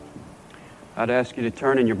I'd ask you to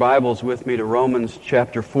turn in your Bibles with me to Romans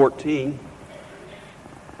chapter 14.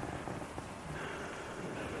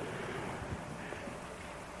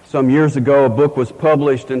 Some years ago, a book was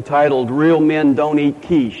published entitled "Real Men Don't Eat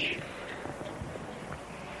Quiche."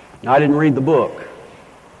 I didn't read the book,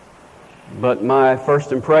 but my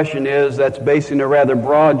first impression is that's basing a rather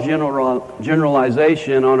broad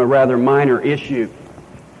generalization on a rather minor issue.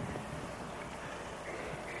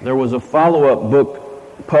 There was a follow-up book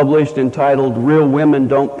published entitled "Real Women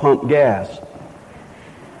Don't Pump Gas."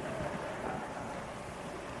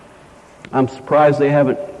 I'm surprised they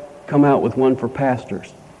haven't come out with one for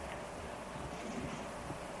pastors.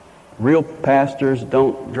 Real pastors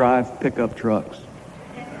don't drive pickup trucks.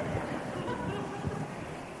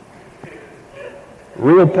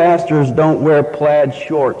 Real pastors don't wear plaid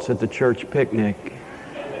shorts at the church picnic.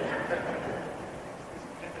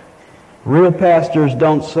 Real pastors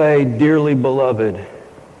don't say, "Dearly beloved."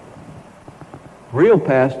 Real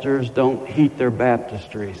pastors don't heat their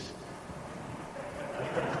baptistries.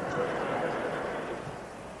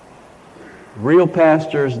 Real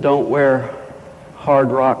pastors don't wear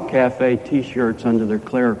Hard Rock Cafe t-shirts under their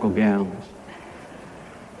clerical gowns.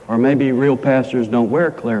 Or maybe real pastors don't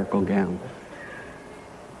wear clerical gowns.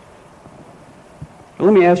 But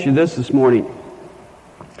let me ask you this morning.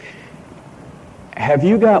 Have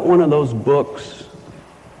you got one of those books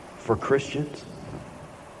for Christians?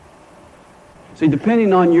 See,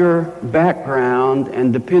 depending on your background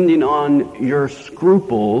and depending on your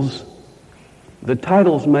scruples, the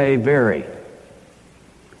titles may vary.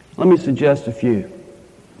 Let me suggest a few.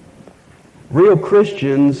 Real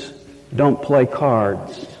Christians don't play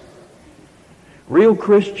cards. Real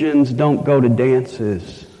Christians don't go to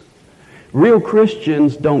dances. Real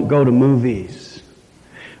Christians don't go to movies.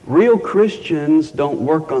 Real Christians don't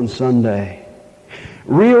work on Sunday.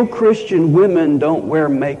 Real Christian women don't wear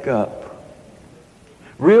makeup.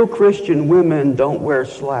 Real Christian women don't wear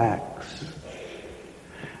slacks.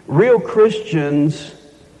 Real Christians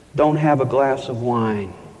don't have a glass of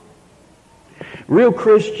wine. Real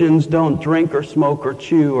Christians don't drink or smoke or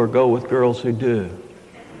chew or go with girls who do.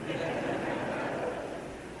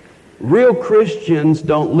 Real Christians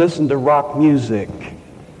don't listen to rock music.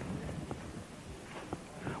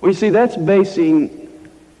 Well, you see, that's basing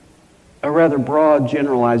a rather broad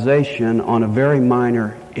generalization on a very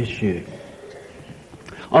minor issue.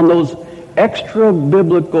 On those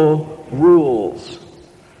extra-biblical rules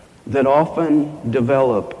that often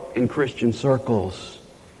develop in Christian circles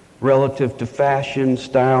relative to fashion,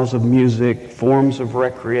 styles of music, forms of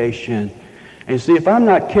recreation. And you see, if I'm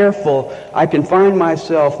not careful, I can find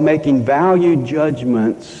myself making value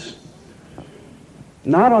judgments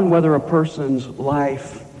not on whether a person's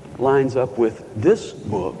life lines up with this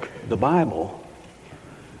book, the Bible,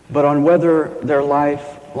 but on whether their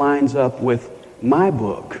life lines up with my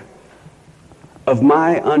book of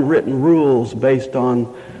my unwritten rules based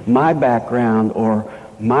on my background or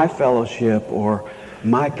my fellowship or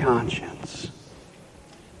my conscience.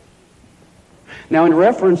 Now, in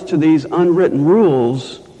reference to these unwritten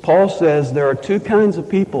rules, Paul says there are two kinds of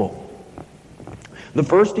people. The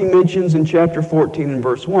first he mentions in chapter 14 and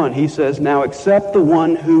verse 1. He says, "Now accept the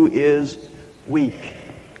one who is weak."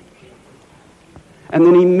 And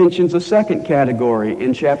then he mentions a second category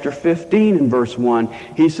in chapter 15 and verse 1.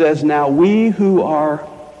 He says, "Now we who are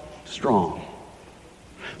strong."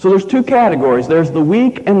 So there's two categories. There's the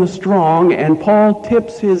weak and the strong, and Paul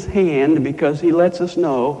tips his hand because he lets us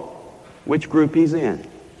know which group he's in.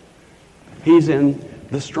 He's in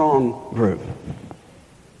the strong group.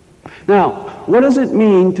 Now, what does it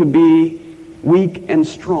mean to be weak and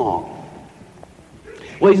strong?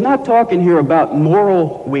 Well, he's not talking here about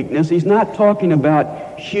moral weakness. He's not talking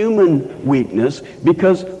about human weakness,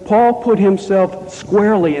 because Paul put himself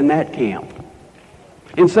squarely in that camp.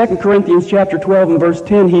 In 2 Corinthians chapter 12 and verse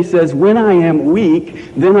 10, he says, "When I am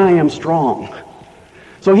weak, then I am strong."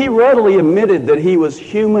 So he readily admitted that he was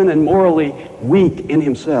human and morally weak in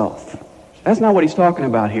himself. That's not what he's talking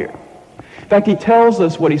about here. In fact, he tells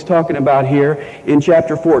us what he's talking about here in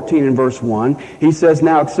chapter 14 and verse 1. He says,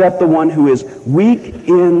 "Now accept the one who is weak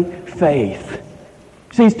in faith."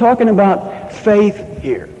 See, he's talking about faith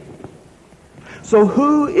here. So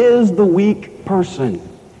who is the weak person?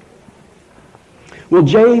 Well,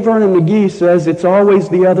 J. Vernon McGee says it's always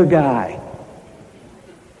the other guy.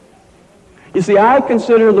 You see, I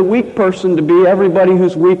consider the weak person to be everybody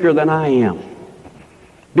who's weaker than I am,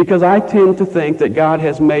 because I tend to think that God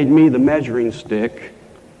has made me the measuring stick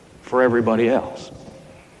for everybody else.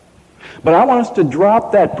 But I want us to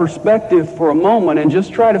drop that perspective for a moment and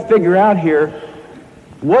just try to figure out here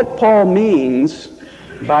what Paul means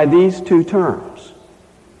by these two terms.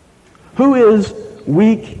 Who is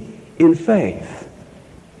weak in faith?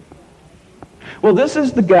 Well, this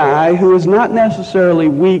is the guy who is not necessarily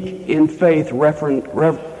weak in faith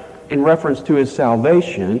in reference to his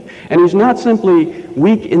salvation, and he's not simply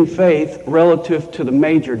weak in faith relative to the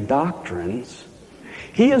major doctrines.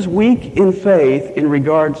 He is weak in faith in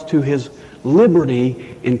regards to his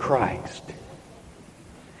liberty in Christ.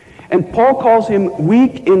 And Paul calls him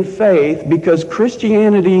weak in faith because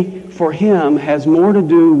Christianity for him has more to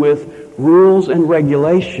do with rules and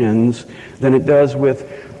regulations than it does with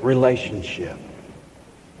relationship.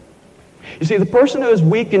 You see, the person who is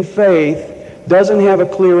weak in faith doesn't have a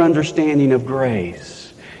clear understanding of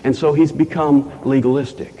grace, and so he's become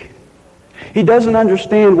legalistic. He doesn't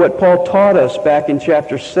understand what Paul taught us back in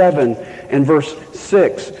chapter 7 and verse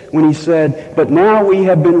 6 when he said, "But now we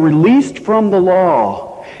have been released from the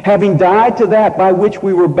law, having died to that by which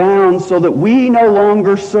we were bound, so that we so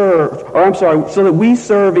that we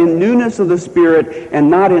serve in newness of the Spirit and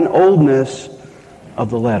not in oldness of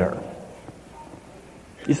the letter."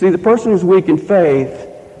 You see, the person who's weak in faith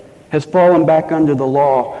has fallen back under the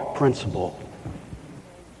law principle.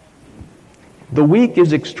 The weak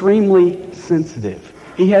is extremely sensitive.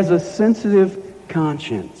 He has a sensitive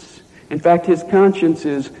conscience. In fact, his conscience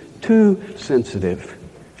is too sensitive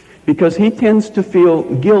because he tends to feel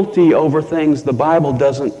guilty over things the Bible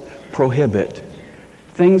doesn't prohibit,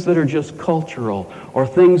 things that are just cultural or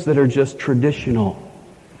things that are just traditional.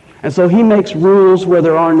 And so he makes rules where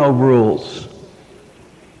there are no rules.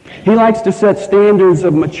 He likes to set standards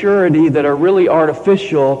of maturity that are really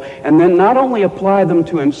artificial and then not only apply them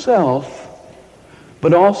to himself,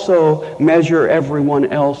 but also measure everyone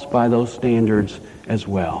else by those standards as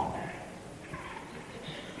well.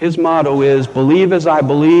 His motto is, "Believe as I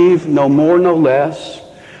believe, no more, no less,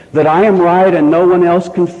 that I am right and no one else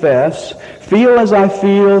confess, feel as I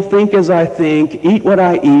feel, think as I think, eat what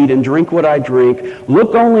I eat and drink what I drink,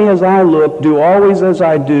 look only as I look, do always as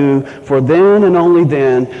I do, for then and only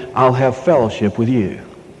then I'll have fellowship with you."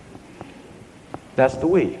 That's the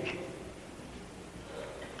weak.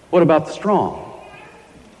 What about the strong?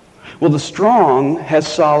 Well, the strong has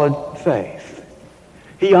solid faith.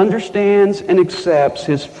 He understands and accepts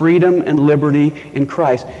his freedom and liberty in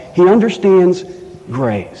Christ. He understands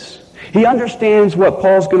grace. He understands what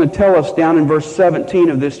Paul's going to tell us down in verse 17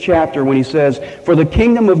 of this chapter when he says, "For the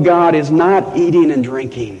kingdom of God is not eating and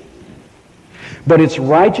drinking, but it's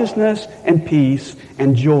righteousness and peace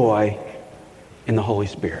and joy in the Holy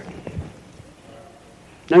Spirit."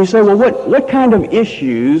 Now you say, well, what kind of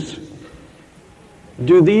issues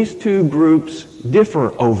do these two groups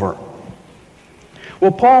differ over?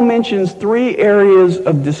 Well, Paul mentions three areas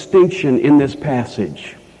of distinction in this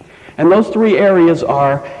passage. And those three areas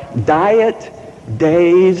are diet,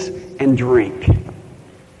 days, and drink.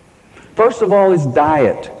 First of all is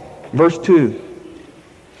diet. Verse 2.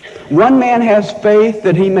 "One man has faith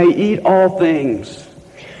that he may eat all things,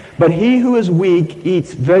 but he who is weak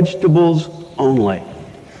eats vegetables only."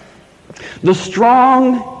 The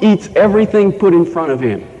strong eats everything put in front of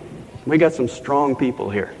him. We got some strong people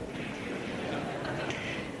here.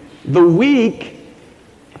 The weak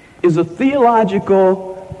is a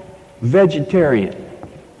theological vegetarian.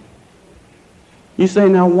 You say,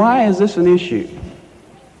 now why is this an issue?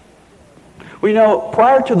 Well, you know,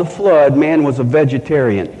 prior to the flood, man was a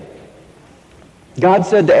vegetarian. God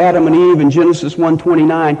said to Adam and Eve in Genesis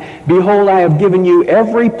 1:29, "Behold, I have given you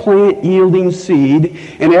every plant yielding seed,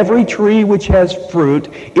 and every tree which has fruit.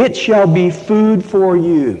 It shall be food for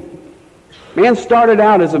you." Man started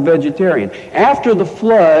out as a vegetarian. After the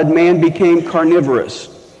flood, man became carnivorous.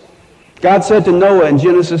 God said to Noah in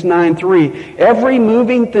Genesis 9:3, "Every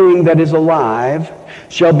moving thing that is alive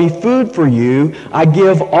shall be food for you. I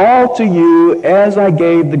give all to you as I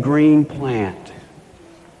gave the green plant."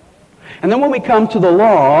 And then when we come to the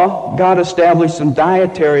law, God established some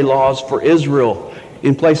dietary laws for Israel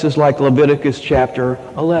in places like Leviticus chapter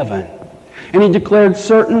 11. And he declared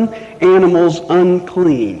certain animals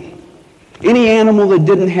unclean. Any animal that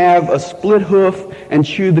didn't have a split hoof and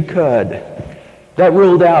chew the cud. That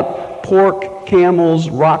ruled out pork, camels,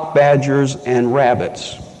 rock badgers, and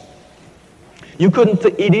rabbits. You couldn't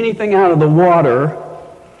eat anything out of the water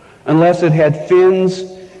unless it had fins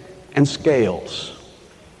and scales,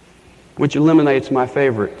 which eliminates my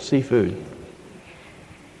favorite, seafood.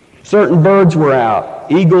 Certain birds were out: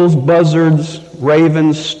 eagles, buzzards,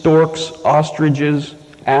 ravens, storks, ostriches,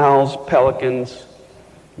 owls, pelicans,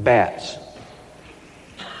 bats.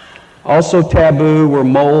 Also taboo were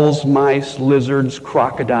moles, mice, lizards,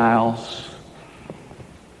 crocodiles.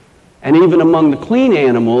 And even among the clean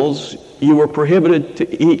animals, you were prohibited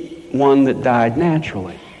to eat one that died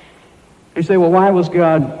naturally. You say, well, why was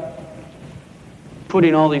God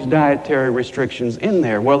putting all these dietary restrictions in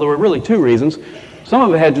there? Well, there were really two reasons. Some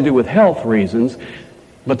of it had to do with health reasons,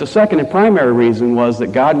 but the second and primary reason was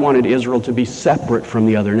that God wanted Israel to be separate from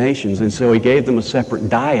the other nations, and so he gave them a separate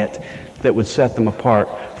diet that would set them apart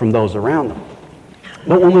from those around them.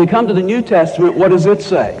 But when we come to the New Testament, what does it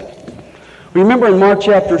say? Remember in Mark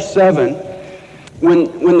chapter 7,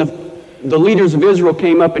 when the leaders of Israel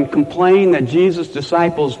came up and complained that Jesus'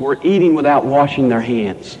 disciples were eating without washing their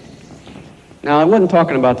hands. Now, I wasn't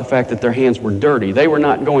talking about the fact that their hands were dirty. They were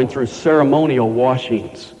not going through ceremonial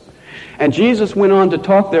washings. And Jesus went on to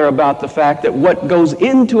talk there about the fact that what goes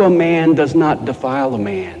into a man does not defile a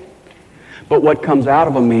man, but what comes out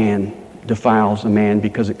of a man defiles a man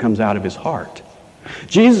because it comes out of his heart.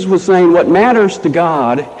 Jesus was saying what matters to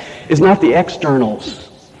God is not the externals.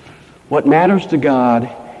 What matters to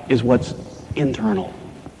God is what's internal.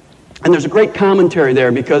 And there's a great commentary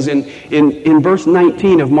there because in verse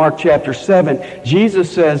 19 of Mark chapter 7,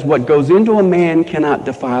 Jesus says what goes into a man cannot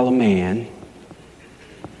defile a man.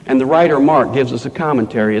 And the writer Mark gives us a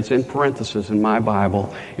commentary. It's in parentheses in my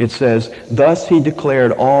Bible. It says, thus he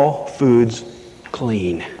declared all foods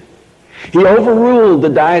clean. He overruled the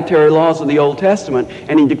dietary laws of the Old Testament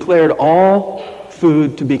and he declared all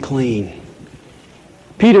food to be clean.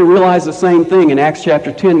 Peter realized the same thing in Acts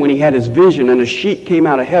chapter 10 when he had his vision and a sheet came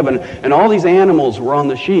out of heaven and all these animals were on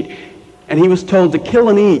the sheet and he was told to kill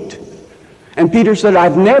and eat. And Peter said,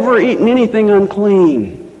 I've never eaten anything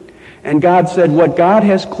unclean. And God said, what God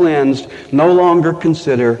has cleansed, no longer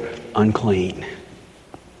consider unclean.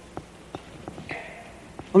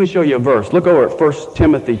 Let me show you a verse. Look over at 1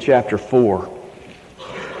 Timothy chapter 4.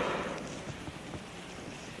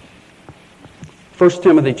 1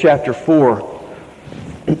 Timothy chapter 4.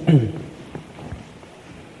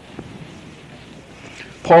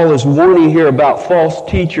 Paul is warning here about false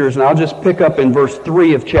teachers, and I'll just pick up in verse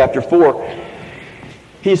 3 of chapter 4.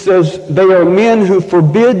 He says, they are men who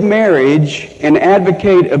forbid marriage and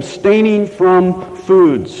advocate abstaining from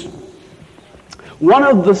foods. One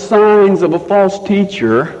of the signs of a false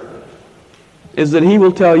teacher is that he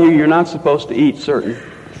will tell you you're not supposed to eat certain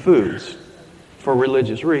foods for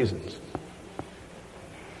religious reasons.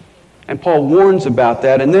 And Paul warns about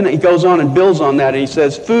that, and then he goes on and builds on that, and he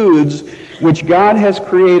says, foods which God has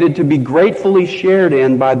created to be gratefully shared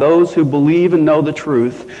in by those who believe and know the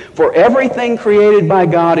truth. For everything created by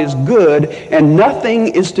God is good, and nothing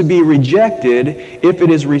is to be rejected if it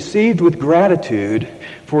is received with gratitude,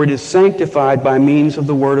 for it is sanctified by means of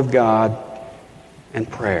the Word of God and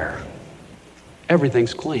prayer.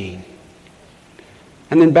 Everything's clean.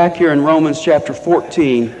 And then back here in Romans chapter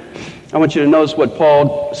 14, I want you to notice what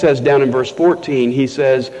Paul says down in verse 14. He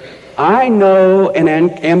says, I know and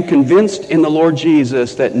am convinced in the Lord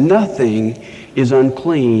Jesus that nothing is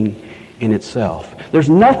unclean in itself. There's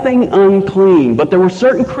nothing unclean, but there were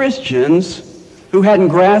certain Christians who hadn't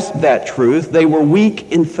grasped that truth. They were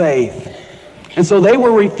weak in faith. And so they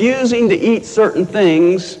were refusing to eat certain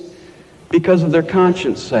things because of their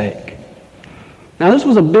conscience sake. Now this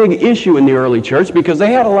was a big issue in the early church because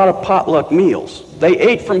they had a lot of potluck meals. They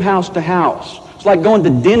ate from house to house. It's like going to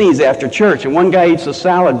Denny's after church and one guy eats a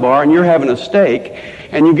salad bar and you're having a steak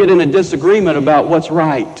and you get in a disagreement about what's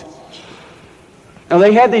right. Now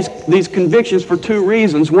they had these convictions for two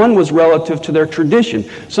reasons. One was relative to their tradition.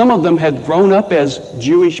 Some of them had grown up as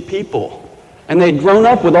Jewish people and they'd grown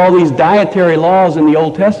up with all these dietary laws in the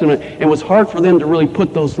Old Testament. It was hard for them to really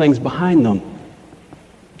put those things behind them.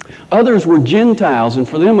 Others were Gentiles, and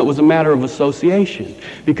for them it was a matter of association.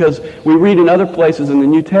 Because we read in other places in the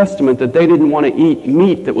New Testament that they didn't want to eat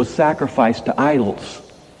meat that was sacrificed to idols.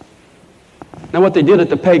 Now what they did at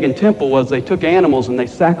the pagan temple was they took animals and they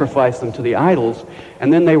sacrificed them to the idols,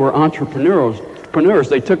 and then they were entrepreneurs.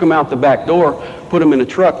 They took them out the back door, put them in a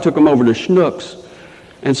truck, took them over to Schnucks,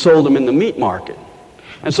 and sold them in the meat market.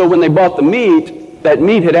 And so when they bought the meat, that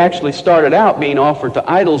meat had actually started out being offered to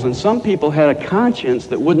idols, and some people had a conscience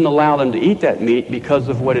that wouldn't allow them to eat that meat because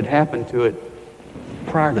of what had happened to it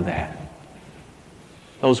prior to that.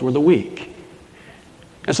 Those were the weak.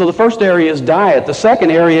 And so the first area is diet. The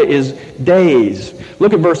second area is days.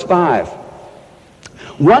 Look at verse 5.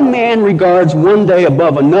 One man regards one day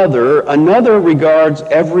above another, another regards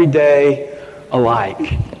every day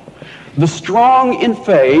alike. The strong in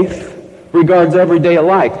faith regards every day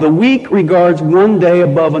alike. The weak regards one day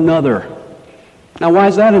above another. Now, why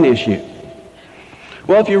is that an issue?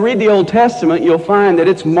 Well, if you read the Old Testament, you'll find that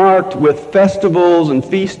it's marked with festivals and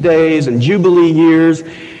feast days and jubilee years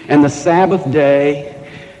and the Sabbath day.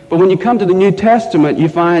 But when you come to the New Testament, you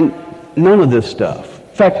find none of this stuff.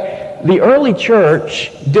 In fact, the early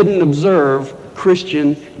church didn't observe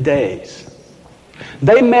Christian days.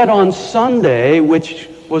 They met on Sunday, which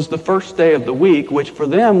was the first day of the week, which for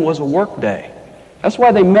them was a work day. That's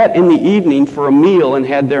why they met in the evening for a meal and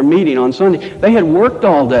had their meeting on Sunday. They had worked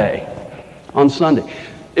all day on Sunday.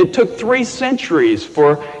 It took 3 centuries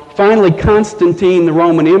for finally Constantine, the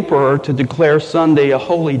Roman emperor, to declare Sunday a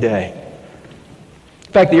holy day.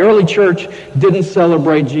 In fact, the early church didn't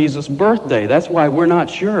celebrate Jesus' birthday. That's why we're not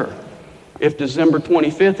sure if December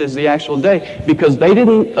 25th is the actual day, because they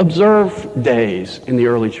didn't observe days in the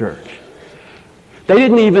early church. They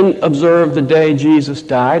didn't even observe the day Jesus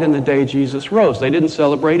died and the day Jesus rose. They didn't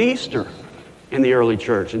celebrate Easter in the early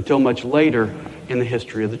church until much later in the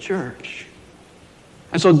history of the church.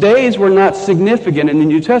 And so days were not significant in the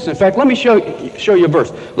New Testament. In fact, let me show you a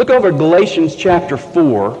verse. Look over at Galatians chapter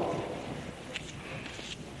 4.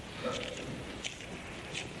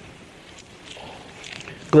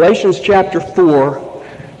 Galatians chapter 4,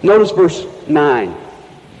 notice verse 9.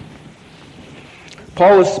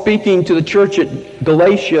 Paul is speaking to the church at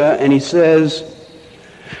Galatia, and he says,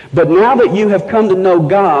 "But now that you have come to know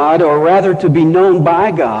God, or rather to be known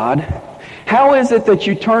by God, how is it that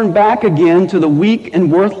you turn back again to the weak and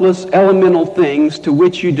worthless elemental things to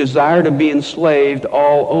which you desire to be enslaved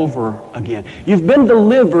all over again?" You've been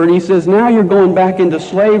delivered, he says, now you're going back into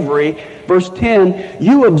slavery. Verse 10,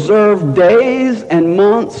 "You observe days and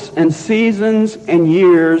months and seasons and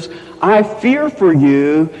years. I fear for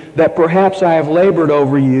you that perhaps I have labored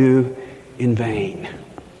over you in vain."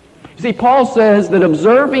 You see, Paul says that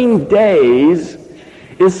observing days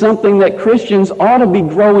is something that Christians ought to be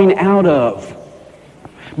growing out of.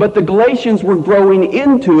 But the Galatians were growing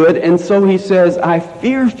into it, and so he says, "I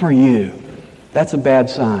fear for you." That's a bad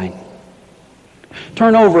sign.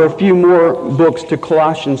 Turn over a few more books to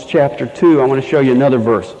Colossians chapter 2. I want to show you another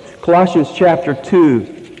verse. Colossians chapter 2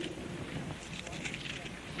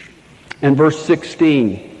 and verse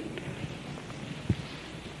 16.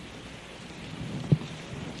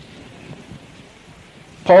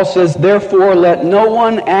 Paul says, "Therefore let no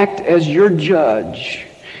one act as your judge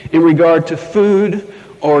in regard to food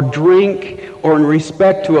or drink or in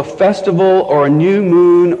respect to a festival or a new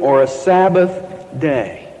moon or a Sabbath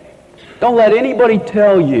day." Don't let anybody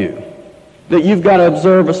tell you that you've got to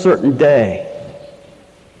observe a certain day.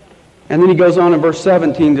 And then he goes on in verse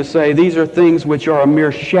 17 to say, "These are things which are a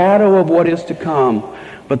mere shadow of what is to come,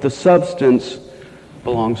 but the substance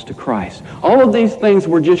belongs to Christ." All of these things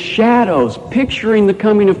were just shadows, picturing the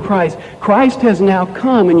coming of Christ. Christ has now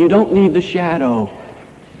come, and you don't need the shadow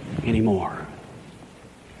anymore.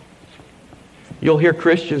 You'll hear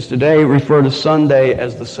Christians today refer to Sunday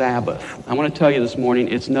as the Sabbath. I want to tell you this morning,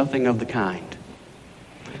 it's nothing of the kind.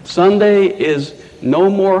 Sunday is no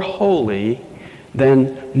more holy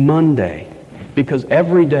than Monday, because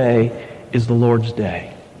every day is the Lord's day.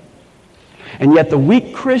 And yet the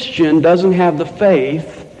weak Christian doesn't have the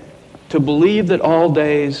faith to believe that all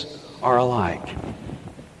days are alike.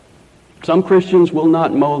 Some Christians will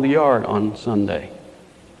not mow the yard on Sunday.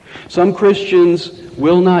 Some Christians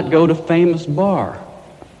will not go to famous bar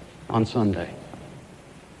on Sunday.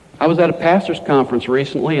 I was at a pastor's conference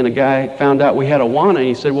recently, and a guy found out we had Awana, and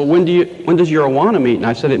he said, "Well, when does your Awana meet?" And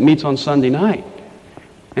I said, "It meets on Sunday night."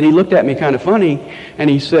 And he looked at me kind of funny, and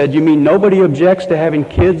he said, "You mean nobody objects to having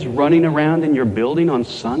kids running around in your building on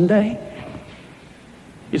Sunday?"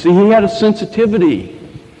 You see, he had a sensitivity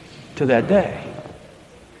to that day.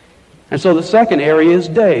 And so the second area is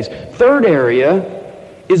days. Third area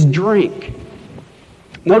is drink.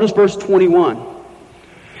 Notice verse 21.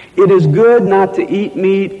 "It is good not to eat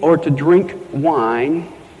meat or to drink wine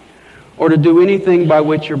or to do anything by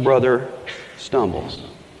which your brother stumbles."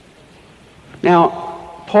 Now,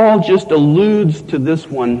 Paul just alludes to this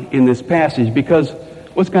one in this passage, because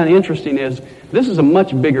what's kind of interesting is this is a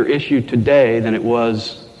much bigger issue today than it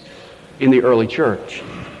was in the early church.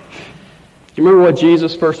 Do you remember what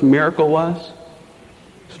Jesus' first miracle was?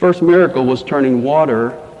 His first miracle was turning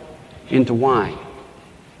water into wine.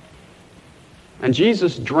 And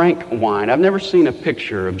Jesus drank wine. I've never seen a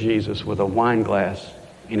picture of Jesus with a wine glass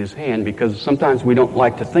in his hand, because sometimes we don't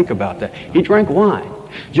like to think about that. He drank wine.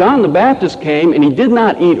 John the Baptist came, and he did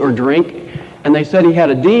not eat or drink, and they said he had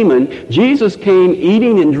a demon. Jesus came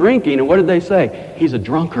eating and drinking, and what did they say? He's a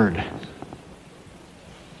drunkard.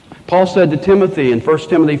 Paul said to Timothy in 1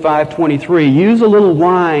 Timothy 5:23, "Use a little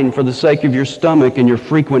wine for the sake of your stomach and your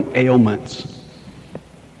frequent ailments."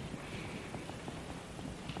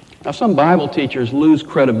 Now, some Bible teachers lose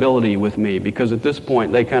credibility with me, because at this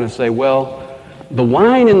point they kind of say, well, the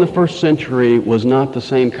wine in the first century was not the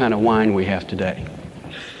same kind of wine we have today.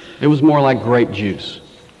 It was more like grape juice.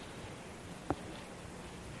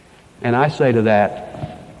 And I say to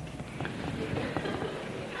that,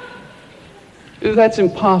 That's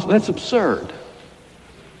impossible. That's absurd.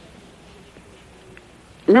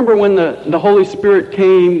 Remember when the Holy Spirit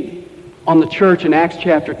came on the church in Acts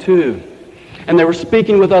chapter 2, and they were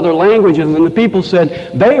speaking with other languages, and the people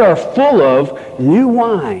said, they are full of new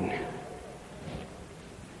wine.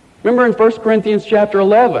 Remember in 1 Corinthians chapter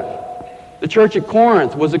 11, the church at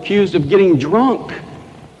Corinth was accused of getting drunk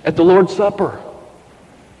at the Lord's Supper.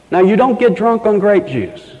 Now, you don't get drunk on grape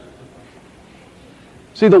juice.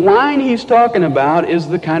 See, the wine he's talking about is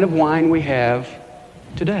the kind of wine we have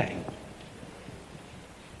today.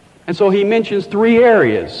 And so he mentions three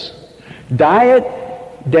areas: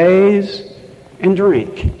 diet, days, and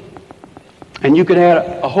drink. And you could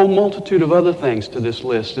add a whole multitude of other things to this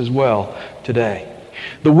list as well today.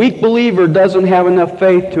 The weak believer doesn't have enough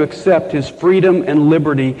faith to accept his freedom and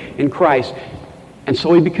liberty in Christ. And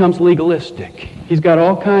so he becomes legalistic. He's got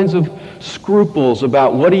all kinds of scruples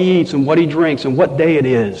about what he eats and what he drinks and what day it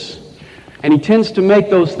is. And he tends to make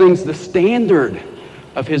those things the standard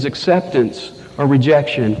of his acceptance or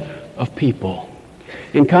rejection of people.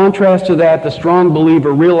 In contrast to that, the strong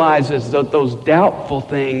believer realizes that those doubtful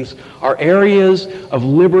things are areas of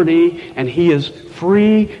liberty, and he is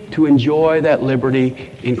free to enjoy that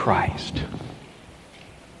liberty in Christ.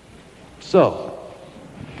 So,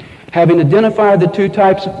 having identified the two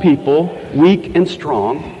types of people, weak and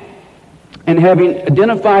strong, and having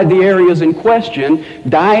identified the areas in question,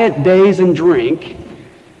 diet, days, and drink,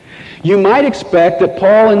 you might expect that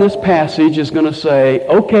Paul in this passage is going to say,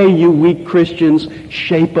 okay, you weak Christians,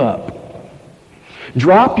 shape up.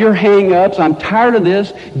 Drop your hang-ups. I'm tired of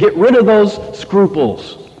this. Get rid of those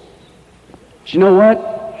scruples. But you know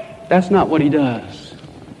what? That's not what he does.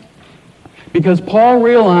 Because Paul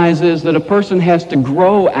realizes that a person has to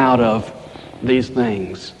grow out of these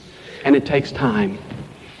things, and it takes time.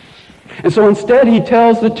 And so instead he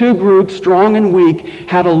tells the two groups, strong and weak,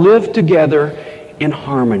 how to live together in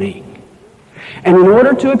harmony. And in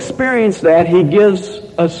order to experience that, he gives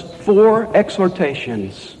us 4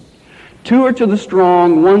 exhortations. 2 are to the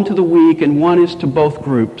strong, 1 to the weak, and 1 is to both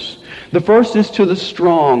groups. The first is to the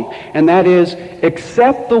strong, and that is,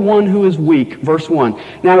 accept the one who is weak. Verse 1.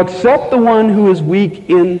 Now accept the one who is weak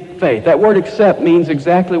in faith. That word accept means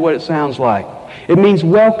exactly what it sounds like. It means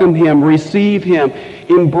welcome him, receive him,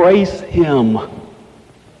 embrace him.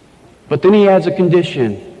 But then he adds a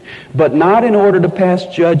condition. But not in order to pass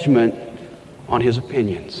judgment on his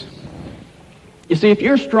opinions. You see, if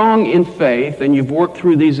you're strong in faith and you've worked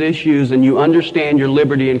through these issues and you understand your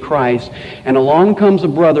liberty in Christ, and along comes a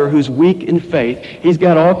brother who's weak in faith, he's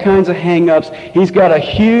got all kinds of hang-ups, he's got a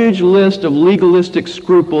huge list of legalistic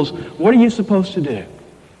scruples, what are you supposed to do?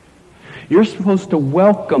 You're supposed to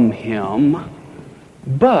welcome him,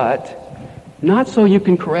 but not so you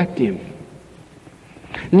can correct him.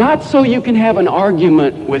 Not so you can have an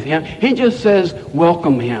argument with him. He just says,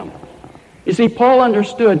 welcome him. You see, Paul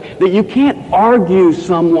understood that you can't argue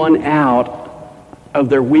someone out of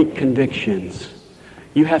their weak convictions.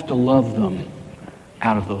 You have to love them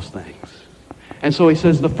out of those things. And so he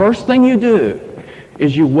says the first thing you do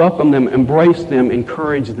is you welcome them, embrace them,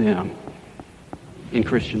 encourage them in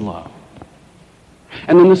Christian love.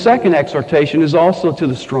 And then the second exhortation is also to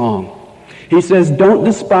the strong. He says, don't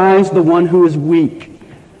despise the one who is weak.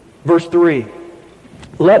 Verse 3.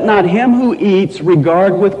 Let not him who eats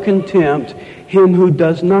regard with contempt him who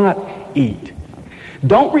does not eat.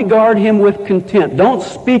 Don't regard him with contempt. Don't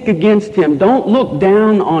speak against him. Don't look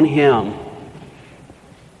down on him.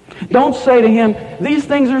 Don't say to him, these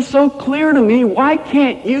things are so clear to me, why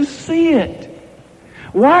can't you see it?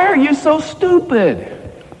 Why are you so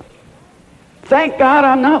stupid? Thank God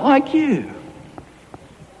I'm not like you.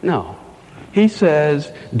 No. He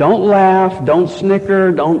says, don't laugh, don't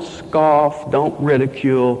snicker, don't scoff, don't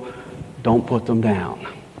ridicule, don't put them down.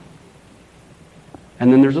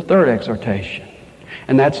 And then there's a third exhortation,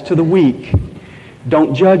 and that's to the weak.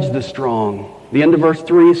 Don't judge the strong. The end of verse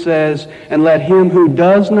 3 says, and let him who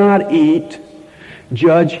does not eat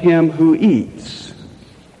judge him who eats.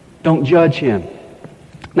 Don't judge him.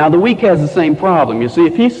 Now the weak has the same problem. You see,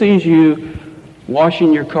 if he sees you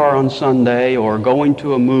washing your car on Sunday or going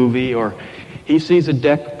to a movie, or he sees a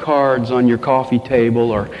deck of cards on your coffee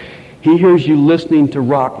table, or he hears you listening to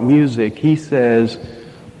rock music, he says,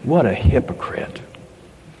 what a hypocrite.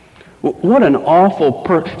 What an awful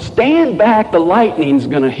person. Stand back, the lightning's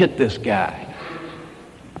going to hit this guy.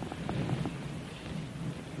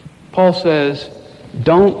 Paul says,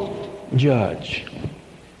 don't judge.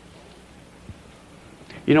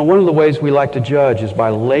 You know, one of the ways we like to judge is by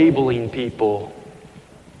labeling people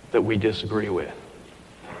that we disagree with.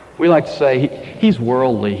 We like to say, he's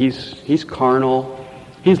worldly, he's carnal,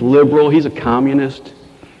 he's liberal, he's a communist.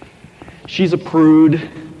 She's a prude.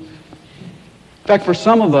 In fact, for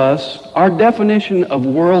some of us, our definition of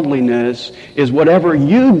worldliness is whatever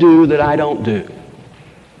you do that I don't do.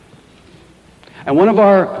 And one of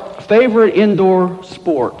our favorite indoor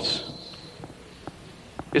sports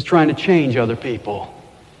is trying to change other people.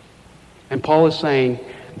 And Paul is saying,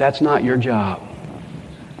 that's not your job.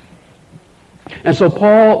 And so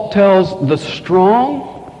Paul tells the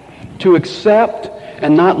strong to accept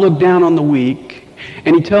and not look down on the weak.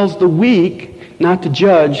 And he tells the weak not to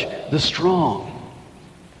judge the strong.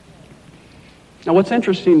 Now what's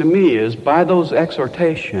interesting to me is, by those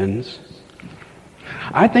exhortations,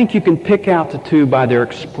 I think you can pick out the two by their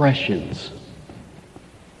expressions.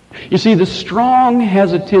 You see, the strong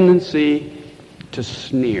has a tendency to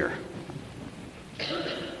sneer.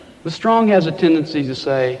 The strong has a tendency to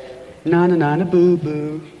say, na-na-na-na,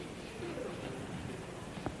 boo-boo.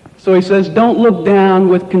 So he says, don't look down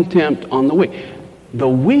with contempt on the weak. The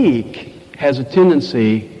weak has a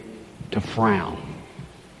tendency to frown.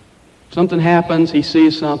 Something happens, he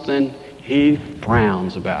sees something, he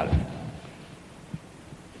frowns about it.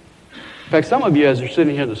 In fact, some of you, as you're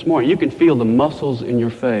sitting here this morning, you can feel the muscles in your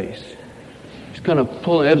face. Just kind of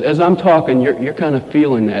pulling. As I'm talking, you're kind of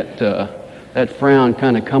feeling that frown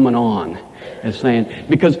kind of coming on. As saying,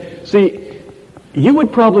 because, see, you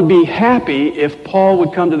would probably be happy if Paul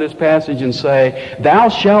would come to this passage and say, thou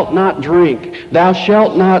shalt not drink, thou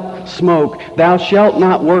shalt not smoke, thou shalt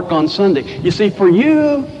not work on Sunday. You see, for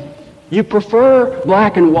you, you prefer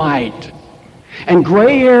black and white, and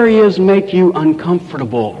gray areas make you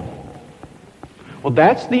uncomfortable. Well,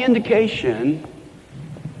 that's the indication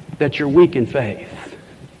that you're weak in faith.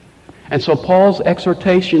 And so Paul's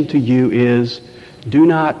exhortation to you is, do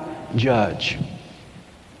not judge.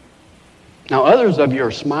 Now, others of you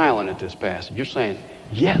are smiling at this passage. You're saying,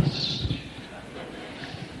 yes.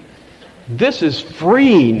 This is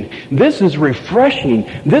freeing. This is refreshing.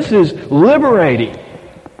 This is liberating.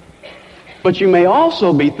 But you may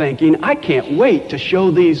also be thinking, I can't wait to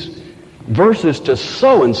show these verses to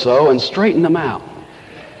so-and-so and straighten them out.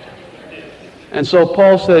 And so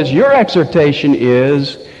Paul says, your exhortation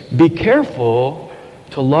is, be careful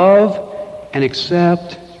to love and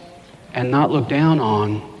accept and not look down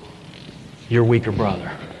on your weaker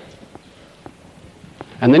brother.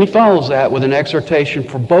 And then he follows that with an exhortation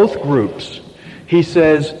for both groups. He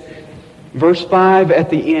says, verse 5 at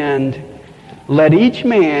the end, let each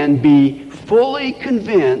man be fully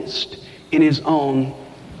convinced in his own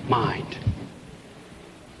mind.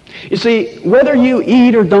 You see, whether you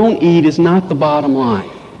eat or don't eat is not the bottom line.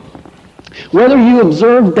 Whether you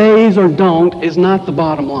observe days or don't is not the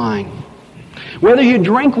bottom line. Whether you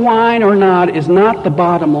drink wine or not is not the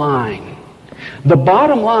bottom line. The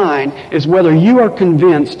bottom line is whether you are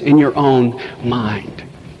convinced in your own mind.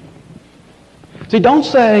 See, don't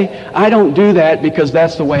say, I don't do that because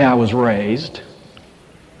that's the way I was raised.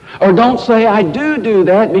 Or don't say, I do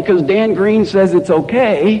that because Dan Green says it's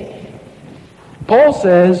okay. Paul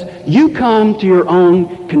says, you come to your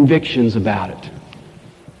own convictions about it.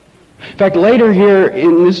 In fact, later here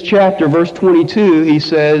in this chapter, verse 22, he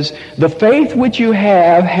says, the faith which you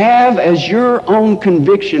have as your own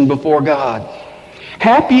conviction before God.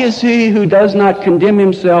 Happy is he who does not condemn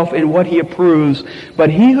himself in what he approves, but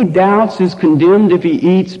he who doubts is condemned if he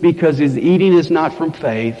eats, because his eating is not from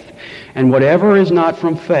faith, and whatever is not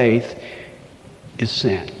from faith is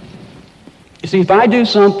sin. You see, if I do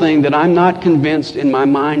something that I'm not convinced in my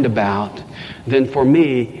mind about, then for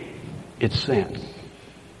me, it's sin.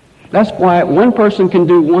 That's why one person can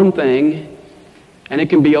do one thing, and it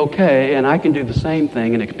can be okay, and I can do the same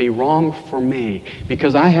thing, and it can be wrong for me,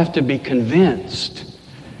 because I have to be convinced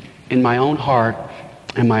in my own heart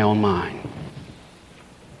and my own mind.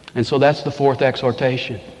 And so that's the fourth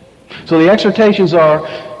exhortation. So the exhortations are,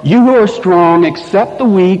 you who are strong, accept the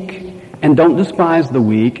weak and don't despise the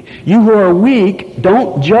weak. You who are weak,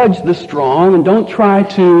 don't judge the strong and don't try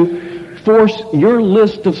to force your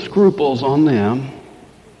list of scruples on them.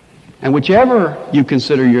 And whichever you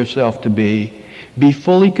consider yourself to be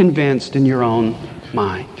fully convinced in your own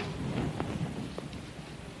mind.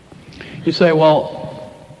 You say, well,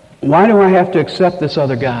 why do I have to accept this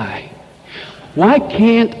other guy? Why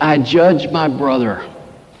can't I judge my brother?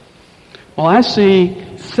 Well, I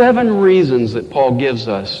see 7 reasons that Paul gives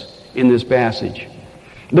us in this passage.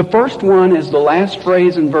 The first one is the last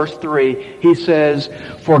phrase in verse 3. He says,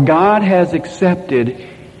 for God has accepted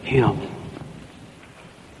him.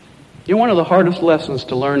 You know, one of the hardest lessons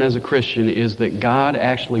to learn as a Christian is that God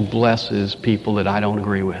actually blesses people that I don't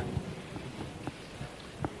agree with.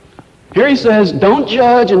 Here he says, don't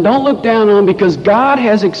judge and don't look down on him because God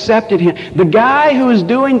has accepted him. The guy who is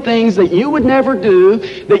doing things that you would never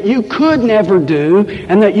do, that you could never do,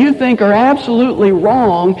 and that you think are absolutely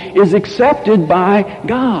wrong is accepted by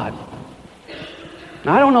God.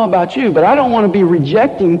 Now, I don't know about you, but I don't want to be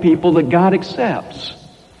rejecting people that God accepts.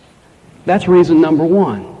 That's reason number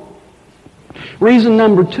one. Reason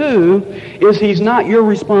number two is he's not your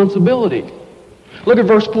responsibility. Look at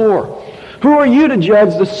verse 4. Who are you to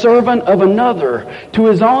judge the servant of another? To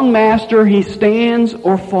his own master he stands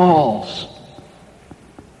or falls.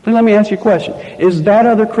 Then let me ask you a question. Is that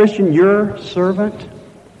other Christian your servant?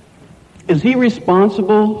 Is he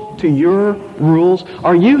responsible to your rules?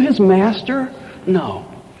 Are you his master?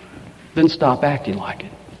 No. Then stop acting like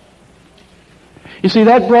it. You see,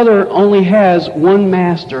 that brother only has one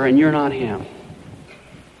master and you're not him.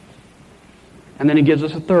 And then he gives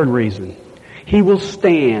us a third reason. He will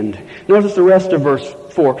stand. Notice the rest of verse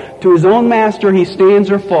 4. To his own master he stands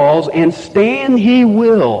or falls, and stand he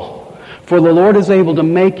will, for the Lord is able to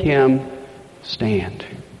make him stand.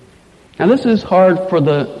 Now this is hard for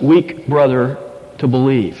the weak brother to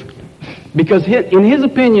believe. Because in his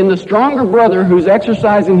opinion, the stronger brother who's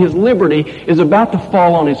exercising his liberty is about to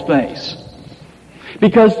fall on his face.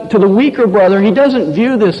 Because to the weaker brother, he doesn't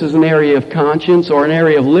view this as an area of conscience or an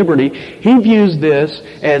area of liberty. He views this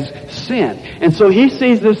as sin. And so he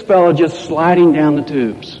sees this fellow just sliding down the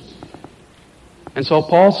tubes. And so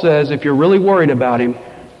Paul says, if you're really worried about him,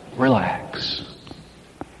 relax.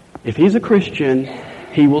 If he's a Christian,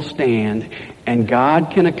 he will stand, and God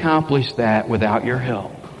can accomplish that without your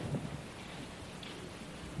help.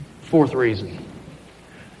 Fourth reason,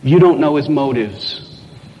 you don't know his motives.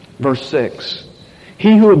 Verse 6.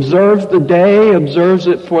 He who observes the day observes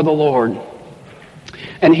it for the Lord.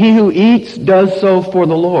 And he who eats does so for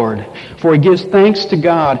the Lord, for he gives thanks to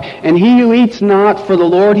God. And he who eats not for the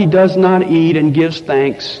Lord, he does not eat and gives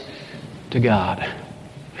thanks to God.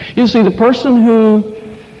 You see, the person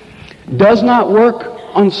who does not work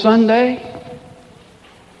on Sunday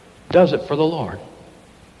does it for the Lord.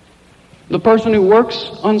 The person who works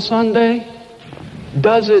on Sunday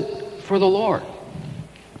does it for the Lord.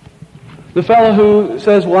 The fellow who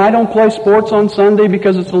says, well, I don't play sports on Sunday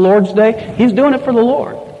because it's the Lord's day, he's doing it for the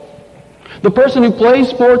Lord. The person who plays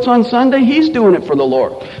sports on Sunday, he's doing it for the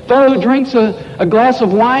Lord. The fellow who drinks a glass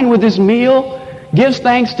of wine with his meal gives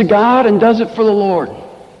thanks to God and does it for the Lord.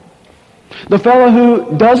 The fellow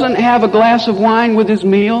who doesn't have a glass of wine with his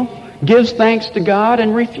meal gives thanks to God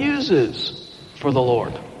and refuses for the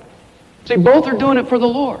Lord. See, both are doing it for the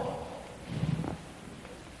Lord.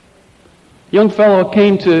 Young fellow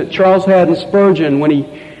came to Charles Haddon Spurgeon when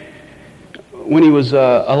he was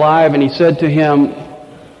alive, and he said to him,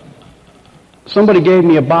 somebody gave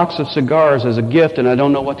me a box of cigars as a gift and I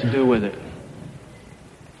don't know what to do with it.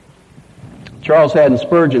 Charles Haddon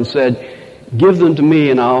Spurgeon said, give them to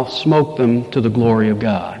me and I'll smoke them to the glory of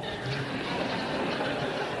God.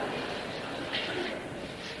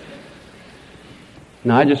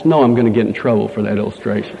 Now I just know I'm going to get in trouble for that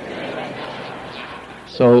illustration.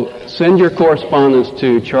 So send your correspondence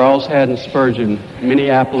to Charles Haddon Spurgeon,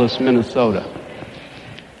 Minneapolis, Minnesota.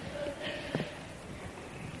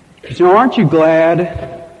 But you know, aren't you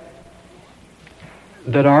glad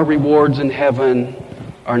that our rewards in heaven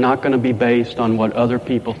are not going to be based on what other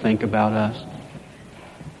people think about us?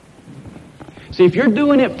 See, if you're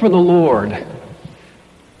doing it for the Lord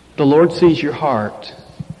sees your heart,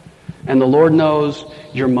 and the Lord knows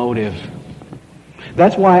your motive.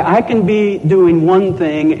 That's why I can be doing one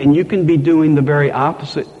thing and you can be doing the very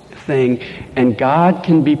opposite thing, and God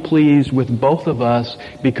can be pleased with both of us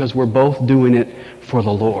because we're both doing it for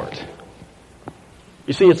the Lord.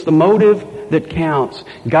 You see, it's the motive that counts.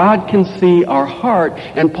 God can see our heart,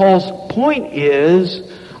 and Paul's point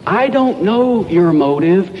is, I don't know your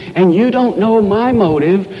motive and you don't know my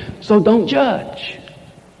motive, so don't judge.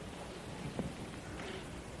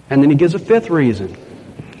 And then he gives a fifth reason.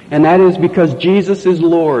 And that is because Jesus is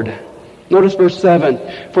Lord. Notice verse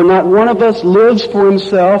 7. For not one of us lives for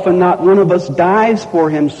himself, and not one of us dies for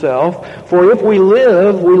himself. For if we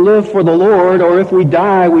live for the Lord, or if we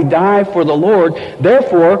die for the Lord.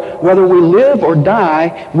 Therefore, whether we live or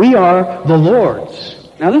die, we are the Lord's.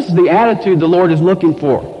 Now this is the attitude the Lord is looking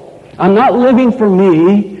for. I'm not living for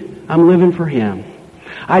me, I'm living for him.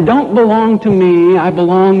 I don't belong to me, I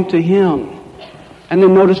belong to him. And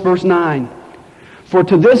then notice verse 9. For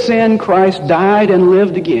to this end Christ died and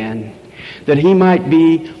lived again, that he might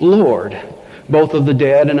be Lord, both of the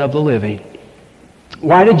dead and of the living.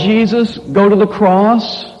 Why did Jesus go to the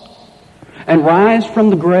cross and rise from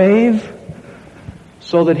the grave?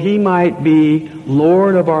 So that he might be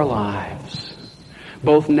Lord of our lives.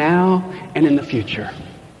 both now and in the future.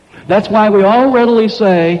 That's why we all readily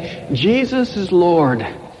say, Jesus is Lord.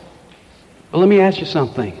 But let me ask you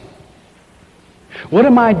something. What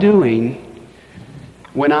am I doing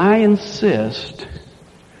when I insist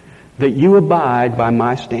that you abide by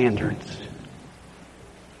my standards?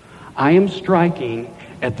 I am striking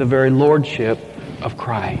at the very lordship of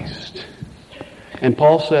Christ. And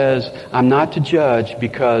Paul says, I'm not to judge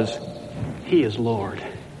because He is Lord.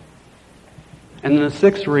 And then the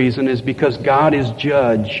sixth reason is because God is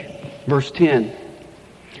judge. Verse 10.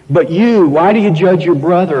 But you, why do you judge your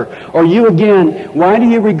brother? Or you again, why do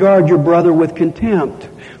you regard your brother with contempt?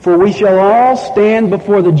 For we shall all stand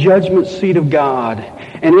before the judgment seat of God.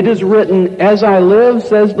 And it is written, as I live,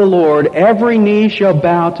 says the Lord, every knee shall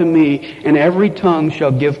bow to me, and every tongue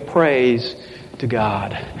shall give praise to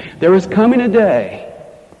God. There is coming a day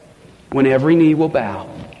when every knee will bow.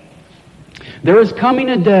 There is coming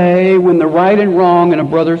a day when the right and wrong in a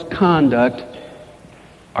brother's conduct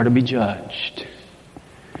are to be judged.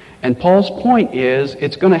 And Paul's point is,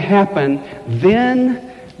 it's going to happen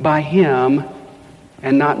then by him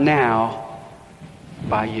and not now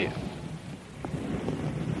by you.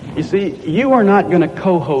 You see, you are not going to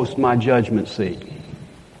co-host my judgment seat.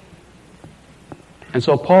 And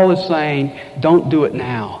so Paul is saying, don't do it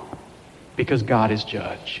now because God is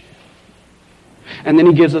judge. And then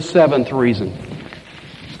he gives a seventh reason.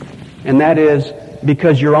 And that is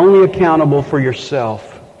because you're only accountable for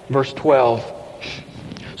yourself. Verse 12.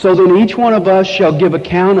 So then each one of us shall give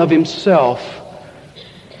account of himself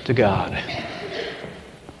to God.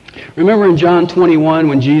 Remember in John 21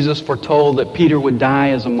 when Jesus foretold that Peter would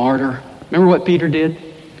die as a martyr? Remember what Peter did?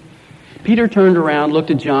 Peter turned around, looked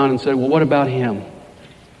at John and said, well, what about him?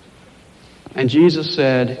 And Jesus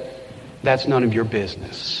said, that's none of your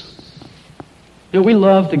business. You know, we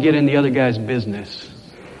love to get in the other guy's business.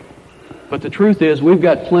 But the truth is, we've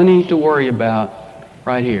got plenty to worry about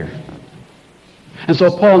right here. And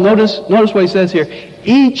so Paul, notice what he says here.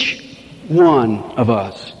 Each one of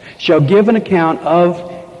us shall give an account of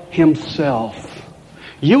himself.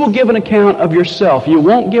 You will give an account of yourself. You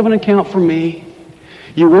won't give an account for me.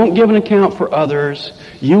 You won't give an account for others.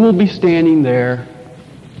 You will be standing there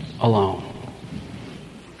alone.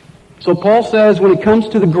 So Paul says when it comes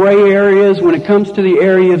to the gray areas, when it comes to the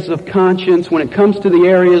areas of conscience, when it comes to the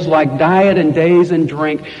areas like diet and days and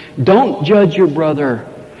drink, don't judge your brother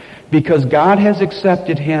because God has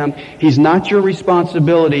accepted him. He's not your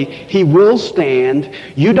responsibility. He will stand.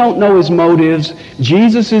 You don't know his motives.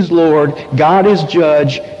 Jesus is Lord. God is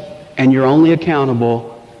judge. And you're only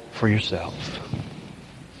accountable for yourself.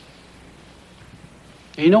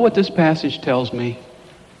 And you know what this passage tells me?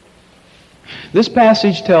 This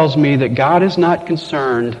passage tells me that God is not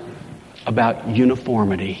concerned about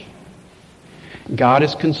uniformity. God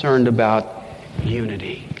is concerned about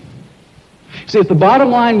unity. See, if the bottom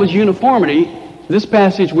line was uniformity, this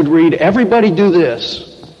passage would read, everybody do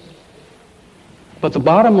this. But the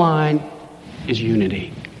bottom line is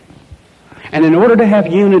unity. And in order to have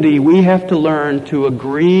unity, we have to learn to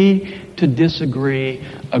agree to disagree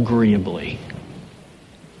agreeably.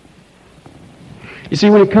 You see,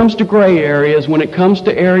 when it comes to gray areas, when it comes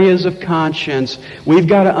to areas of conscience, we've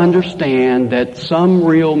got to understand that some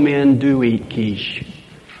real men do eat quiche.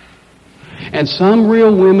 And some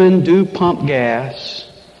real women do pump gas.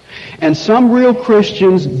 And some real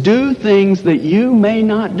Christians do things that you may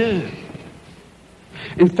not do.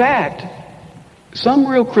 In fact, some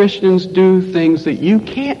real Christians do things that you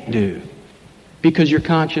can't do because your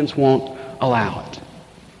conscience won't allow it.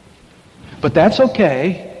 But that's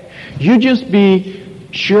okay. You just be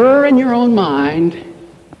sure in your own mind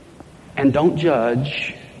and don't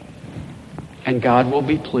judge, and God will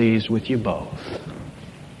be pleased with you both.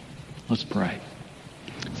 Let's pray.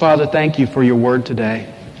 Father, thank you for your word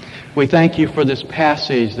today. We thank you for this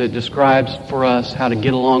passage that describes for us how to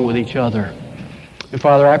get along with each other. And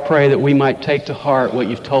Father, I pray that we might take to heart what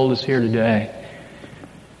you've told us here today.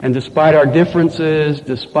 And despite our differences,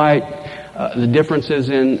 despite the differences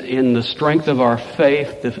in the strength of our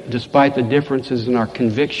faith, despite the differences in our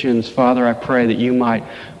convictions, Father, I pray that you might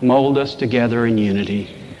mold us together in unity,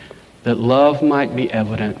 that love might be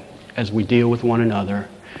evident as we deal with one another,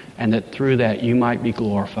 and that through that you might be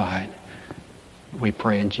glorified. We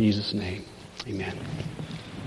pray in Jesus' name. Amen.